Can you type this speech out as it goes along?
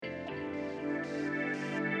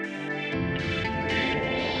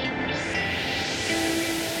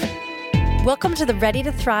Welcome to the Ready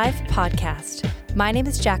to Thrive podcast. My name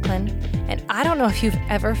is Jacqueline, and I don't know if you've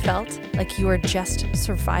ever felt like you are just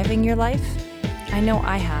surviving your life. I know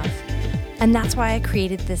I have, and that's why I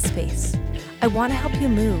created this space. I want to help you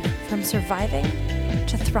move from surviving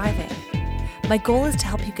to thriving. My goal is to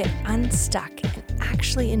help you get unstuck and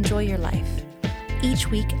actually enjoy your life. Each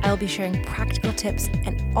week, I'll be sharing practical tips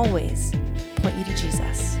and always point you to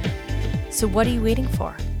Jesus. So what are you waiting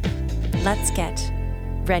for? Let's get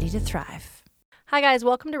ready to thrive. Hi guys,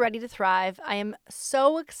 welcome to Ready to Thrive. I am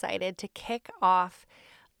so excited to kick off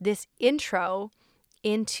this intro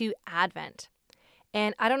into Advent.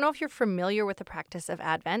 And I don't know if you're familiar with the practice of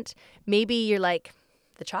Advent. Maybe you're like,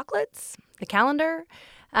 the chocolates, the calendar.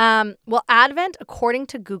 Well, Advent, according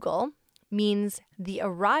to Google, means the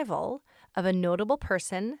arrival of a notable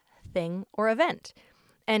person, thing, or event.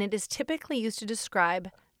 And it is typically used to describe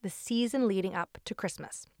the season leading up to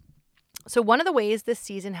Christmas. So one of the ways this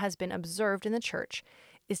season has been observed in the church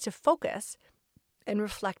is to focus and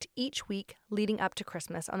reflect each week leading up to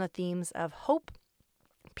Christmas on the themes of hope,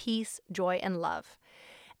 peace, joy, and love.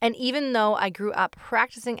 And even though I grew up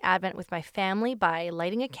practicing Advent with my family by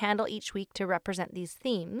lighting a candle each week to represent these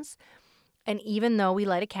themes, and even though we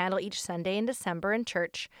light a candle each Sunday in December in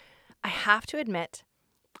church, I have to admit,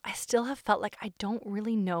 I still have felt like I don't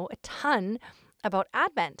really know a ton about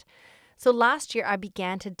Advent. So last year, I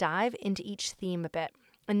began to dive into each theme a bit,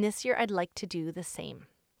 and this year I'd like to do the same.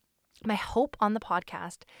 My hope on the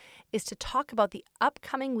podcast is to talk about the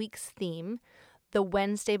upcoming week's theme the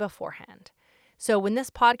Wednesday beforehand. So when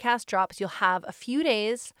this podcast drops, you'll have a few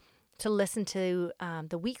days to listen to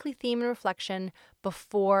the weekly theme and reflection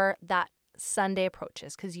before that Sunday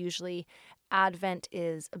approaches, because usually Advent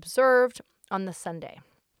is observed on the Sunday.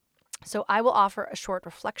 So I will offer a short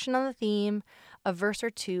reflection on the theme, a verse or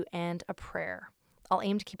two, and a prayer. I'll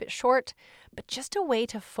aim to keep it short, but just a way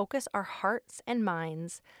to focus our hearts and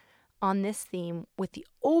minds on this theme with the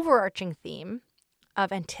overarching theme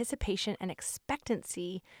of anticipation and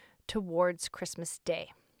expectancy towards Christmas Day.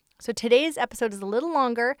 So today's episode is a little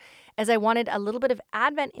longer as I wanted a little bit of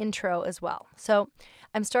Advent intro as well. So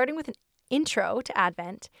I'm starting with an intro to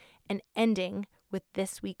Advent and ending with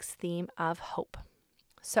this week's theme of hope.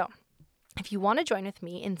 So if you want to join with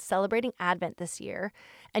me in celebrating Advent this year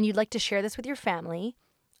and you'd like to share this with your family,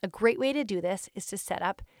 a great way to do this is to set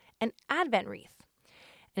up an Advent wreath.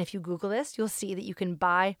 And if you Google this, you'll see that you can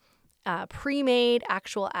buy a pre-made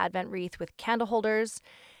actual Advent wreath with candle holders.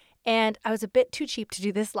 And I was a bit too cheap to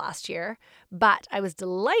do this last year, but I was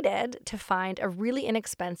delighted to find a really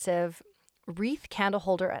inexpensive wreath candle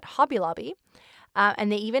holder at Hobby Lobby. And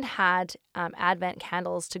they even had Advent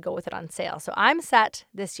candles to go with it on sale. So I'm set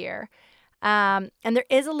this year. And there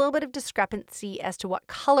is a little bit of discrepancy as to what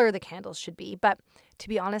color the candles should be, but to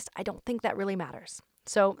be honest, I don't think that really matters.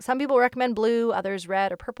 So some people recommend blue, others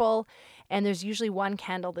red or purple, and there's usually one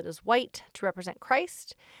candle that is white to represent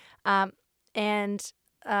Christ. And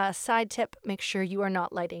side tip, make sure you are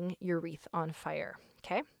not lighting your wreath on fire,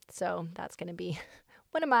 okay? So that's going to be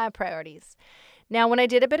one of my priorities. Now, when I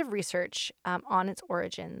did a bit of research on its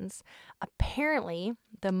origins, apparently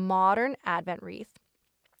the modern Advent wreath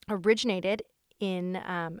originated in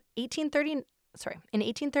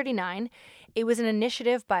 1839. It was an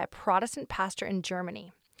initiative by a Protestant pastor in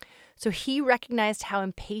Germany. So he recognized how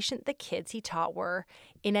impatient the kids he taught were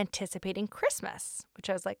in anticipating Christmas, which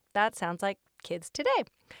I was like, that sounds like kids today.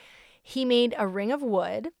 He made a ring of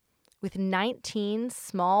wood with 19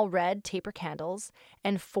 small red taper candles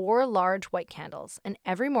and 4 large white candles. And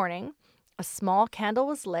every morning, a small candle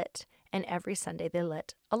was lit, and every Sunday they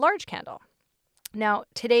lit a large candle. Now,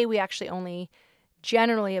 today we actually only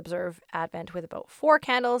generally observe Advent with about 4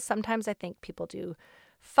 candles. Sometimes I think people do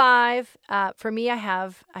 5. For me,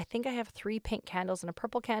 I think I have 3 pink candles and a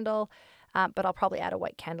purple candle, but I'll probably add a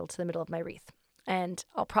white candle to the middle of my wreath. And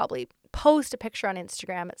I'll probably post a picture on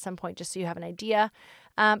Instagram at some point just so you have an idea.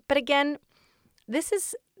 But again, this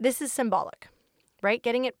is symbolic, right?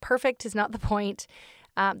 Getting it perfect is not the point.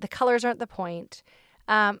 The colors aren't the point.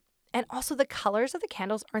 And also the colors of the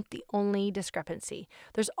candles aren't the only discrepancy.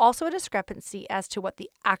 There's also a discrepancy as to what the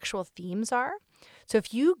actual themes are. So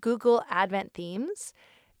if you Google Advent themes,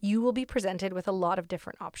 you will be presented with a lot of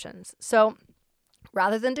different options. So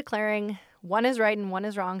rather than declaring one is right and one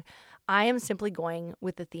is wrong, I am simply going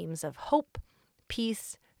with the themes of hope,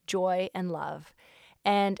 peace, joy, and love.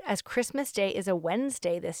 And as Christmas Day is a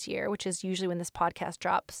Wednesday this year, which is usually when this podcast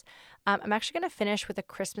drops, I'm actually going to finish with a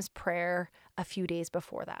Christmas prayer a few days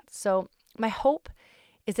before that. So my hope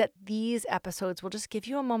is that these episodes will just give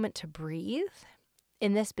you a moment to breathe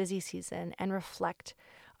in this busy season and reflect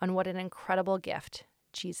on what an incredible gift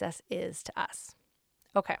Jesus is to us.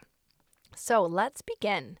 Okay, so let's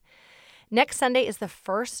begin. Next Sunday is the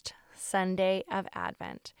first Sunday of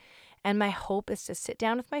Advent, and my hope is to sit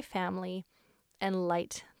down with my family and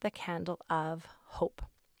light the candle of hope.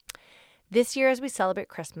 This year, as we celebrate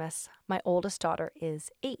Christmas, my oldest daughter is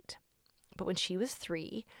 8. But when she was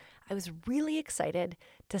 3, I was really excited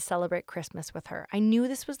to celebrate Christmas with her. I knew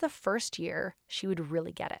this was the first year she would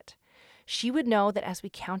really get it. She would know that as we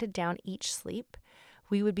counted down each sleep,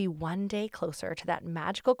 we would be one day closer to that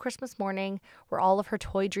magical Christmas morning where all of her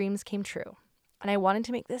toy dreams came true. And I wanted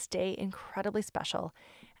to make this day incredibly special,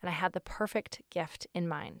 and I had the perfect gift in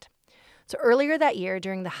mind. So earlier that year,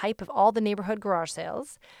 during the hype of all the neighborhood garage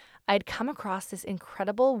sales, I'd come across this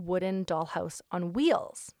incredible wooden dollhouse on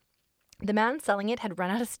wheels. The man selling it had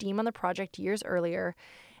run out of steam on the project years earlier,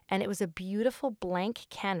 and it was a beautiful blank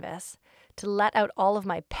canvas to let out all of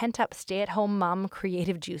my pent-up stay-at-home mom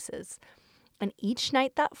creative juices. And each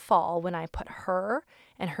night that fall, when I put her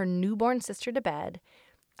and her newborn sister to bed,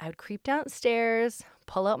 I would creep downstairs,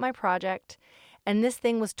 pull out my project, and this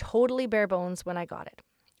thing was totally bare bones when I got it.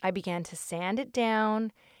 I began to sand it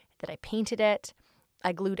down, then I painted it.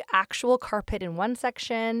 I glued actual carpet in one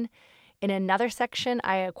section. In another section,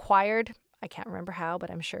 I acquired, I can't remember how, but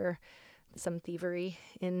I'm sure some thievery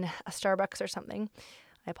in a Starbucks or something.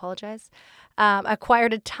 I apologize.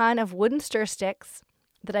 Acquired a ton of wooden stir sticks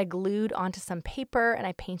that I glued onto some paper, and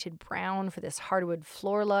I painted brown for this hardwood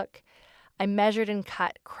floor look. I measured and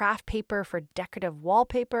cut craft paper for decorative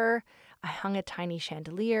wallpaper. I hung a tiny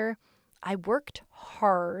chandelier. I worked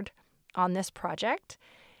hard on this project,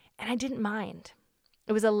 and I didn't mind.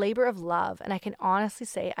 It was a labor of love, and I can honestly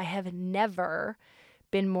say I have never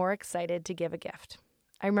been more excited to give a gift.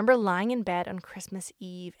 I remember lying in bed on Christmas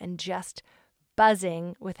Eve and just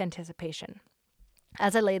buzzing with anticipation.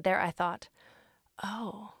 As I laid there, I thought,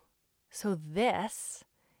 oh, so this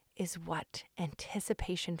is what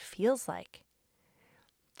anticipation feels like.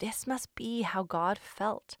 This must be how God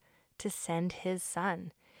felt to send his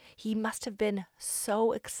son. He must have been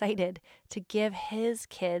so excited to give his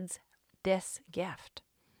kids this gift.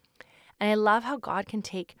 And I love how God can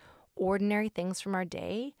take ordinary things from our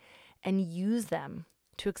day and use them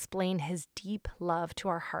to explain his deep love to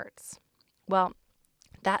our hearts. Well,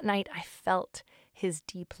 that night I felt his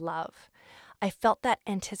deep love. I felt that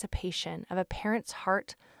anticipation of a parent's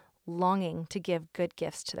heart longing to give good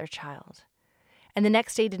gifts to their child. And the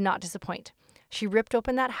next day did not disappoint. She ripped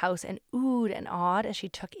open that house and oohed and awed as she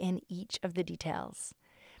took in each of the details.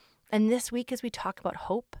 And this week, as we talk about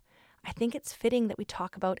hope, I think it's fitting that we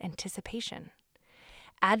talk about anticipation.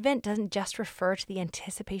 Advent doesn't just refer to the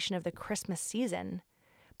anticipation of the Christmas season,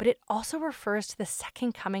 but it also refers to the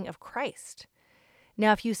second coming of Christ.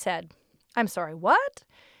 Now, if you said, I'm sorry, what?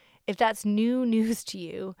 If that's new news to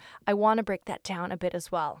you, I want to break that down a bit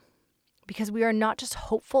as well. Because we are not just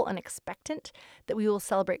hopeful and expectant that we will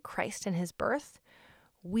celebrate Christ and his birth,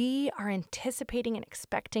 we are anticipating and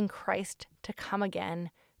expecting Christ to come again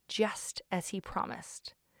just as he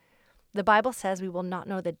promised. The Bible says we will not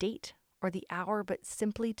know the date or the hour, but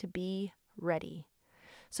simply to be ready.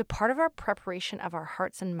 So part of our preparation of our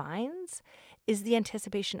hearts and minds is the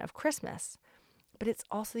anticipation of Christmas, but it's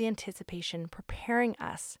also the anticipation preparing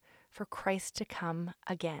us for Christ to come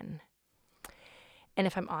again. And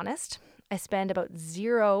if I'm honest, I spend about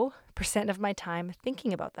 0% of my time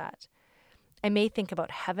thinking about that. I may think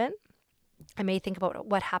about heaven. I may think about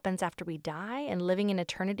what happens after we die and living in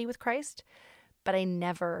eternity with Christ, but I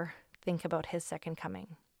never think about his second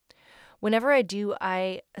coming. Whenever I do,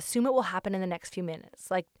 I assume it will happen in the next few minutes.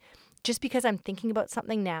 Like, just because I'm thinking about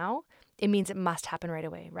something now, it means it must happen right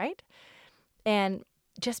away, right? And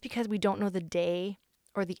just because we don't know the day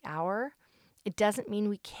or the hour, it doesn't mean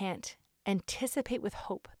we can't anticipate with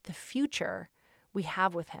hope the future we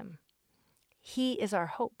have with him. He is our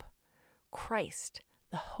hope, Christ,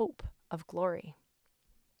 the hope of glory.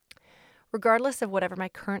 Regardless of whatever my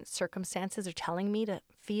current circumstances are telling me to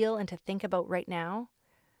feel and to think about right now,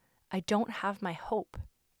 I don't have my hope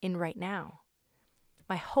in right now.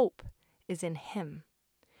 My hope is in him.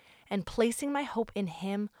 And placing my hope in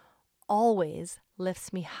him always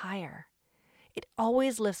lifts me higher. It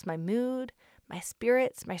always lifts my mood, my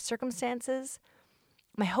spirits, my circumstances.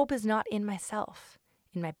 My hope is not in myself,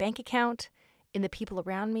 in my bank account, in the people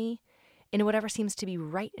around me, in whatever seems to be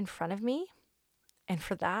right in front of me. And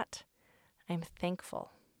for that, I'm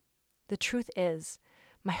thankful. The truth is,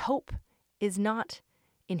 my hope is not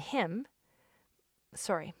in him.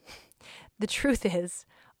 The truth is,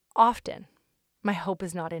 often, my hope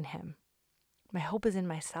is not in him. My hope is in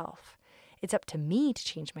myself. It's up to me to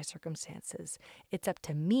change my circumstances. It's up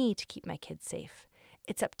to me to keep my kids safe.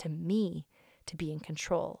 It's up to me to be in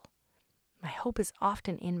control. My hope is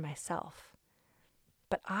often in myself.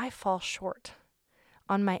 But I fall short.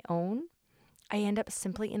 On my own, I end up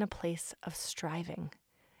simply in a place of striving,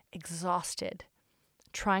 exhausted,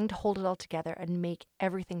 trying to hold it all together and make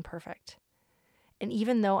everything perfect. And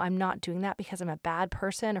even though I'm not doing that because I'm a bad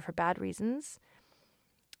person or for bad reasons,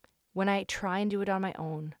 when I try and do it on my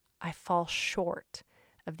own, I fall short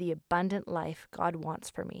of the abundant life God wants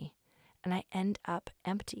for me, and I end up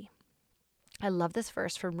empty. I love this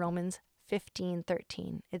verse from Romans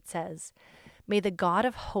 15:13. It says, "May the God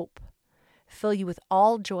of hope fill you with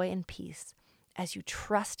all joy and peace as you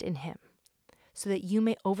trust in him, so that you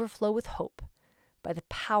may overflow with hope by the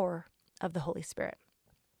power of the Holy Spirit."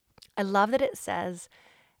 I love that it says,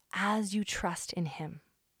 as you trust in him.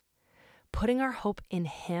 Putting our hope in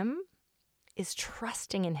him is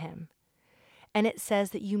trusting in him. And it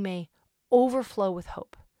says that you may overflow with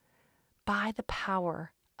hope by the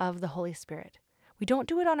power of the Holy Spirit. We don't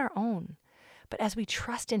do it on our own, but as we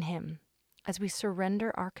trust in him, as we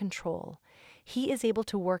surrender our control, he is able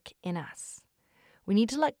to work in us. We need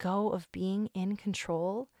to let go of being in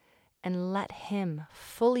control and let him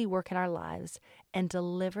fully work in our lives and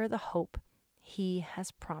deliver the hope he has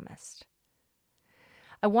promised.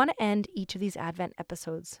 I want to end each of these Advent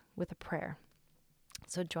episodes with a prayer.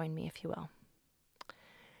 So join me if you will.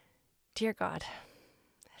 Dear God,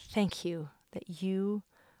 thank you that you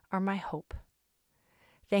are my hope.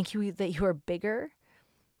 Thank you that you are bigger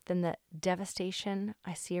than the devastation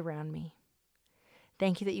I see around me.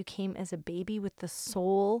 Thank you that you came as a baby with the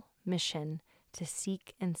sole mission to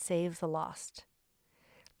seek and save the lost.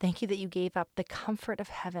 Thank you that you gave up the comfort of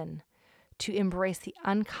heaven to embrace the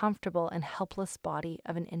uncomfortable and helpless body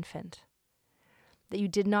of an infant. That you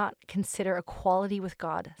did not consider equality with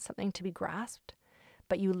God something to be grasped,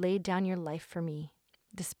 but you laid down your life for me,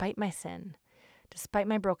 despite my sin, despite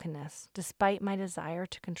my brokenness, despite my desire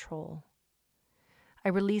to control. I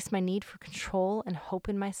release my need for control and hope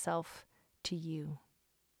in myself to you.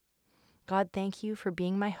 God, thank you for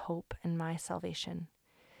being my hope and my salvation.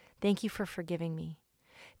 Thank you for forgiving me.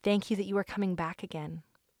 Thank you that you are coming back again.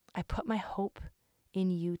 I put my hope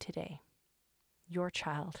in you today. Your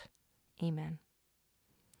child. Amen.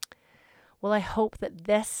 Well, I hope that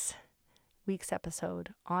this week's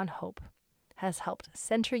episode on hope has helped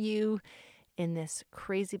center you in this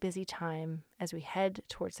crazy busy time as we head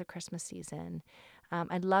towards the Christmas season.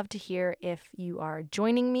 I'd love to hear if you are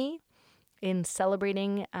joining me in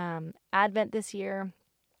celebrating Advent this year,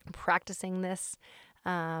 practicing this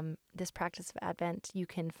practice of Advent. You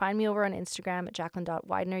can find me over on Instagram at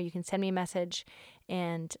jacqueline.widener. You can send me a message,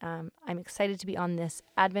 and I'm excited to be on this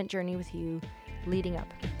Advent journey with you leading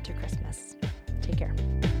up to Christmas. Take care.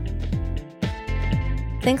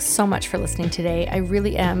 Thanks so much for listening today. I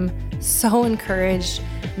really am so encouraged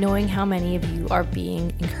knowing how many of you are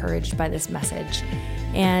being encouraged by this message.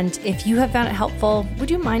 And if you have found it helpful,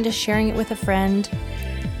 would you mind just sharing it with a friend,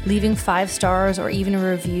 leaving 5 stars or even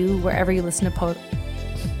a review wherever you listen to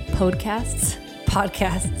podcasts,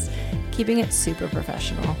 keeping it super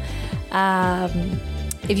professional.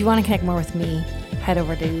 If you want to connect more with me, head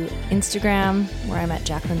over to Instagram where I'm at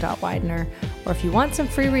jacqueline.widener. Or if you want some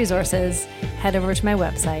free resources, head over to my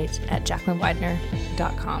website at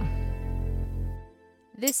jacquelinewidener.com.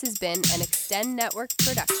 This has been an Extend Network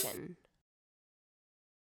production.